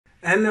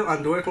Hello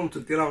and welcome to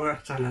Dilaw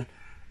Nac Channel.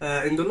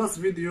 In the last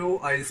video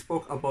I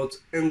spoke about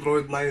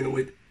Android 9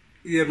 with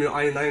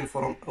EMUI 9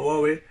 from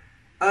Huawei,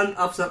 and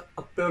after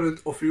a period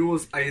of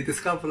use I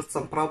discovered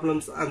some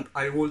problems and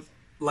I would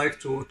like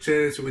to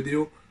share it with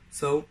you,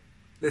 so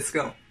let's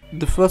go.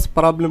 The first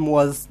problem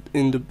was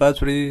in the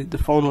battery. The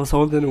phone was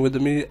holding with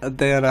me a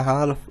day and a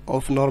half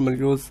of normal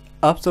use.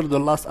 After the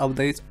last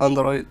update,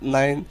 Android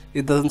 9,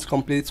 it doesn't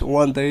complete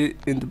 1 day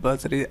in the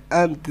battery,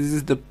 and this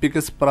is the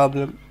biggest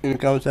problem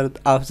encountered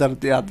after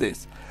the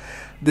updates.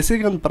 The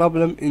second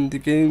problem, in the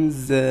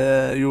games,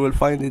 you will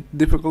find it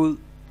difficult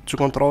to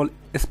control,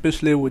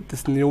 especially with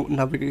this new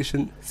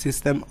navigation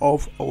system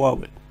of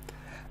Huawei.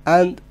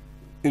 And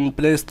in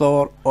Play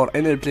Store or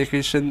any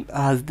application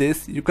has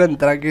this, you can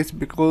drag it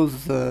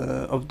because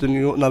of the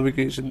new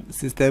navigation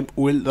system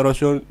will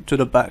return to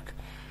the back.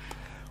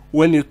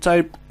 When you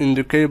type in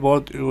the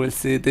keyboard, you will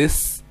see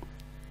this,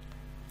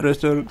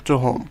 return to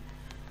home.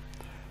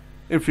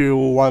 If you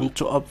want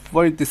to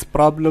avoid this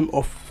problem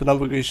of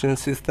navigation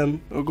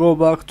system, go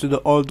back to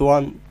the old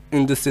one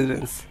in the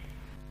settings.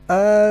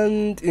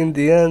 And in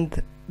the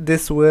end,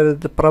 these were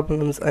the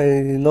problems I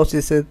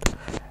noticed.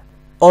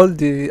 All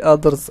the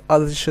others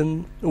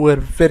additions were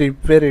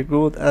very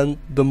good and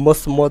the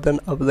most modern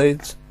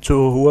updates to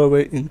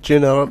Huawei in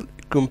general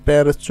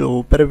compared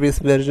to previous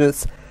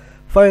versions.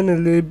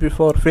 Finally,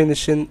 before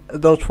finishing,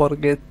 don't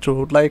forget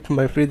to like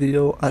my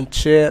video and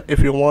share if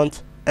you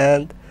want,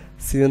 and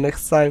see you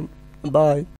next time. Bye.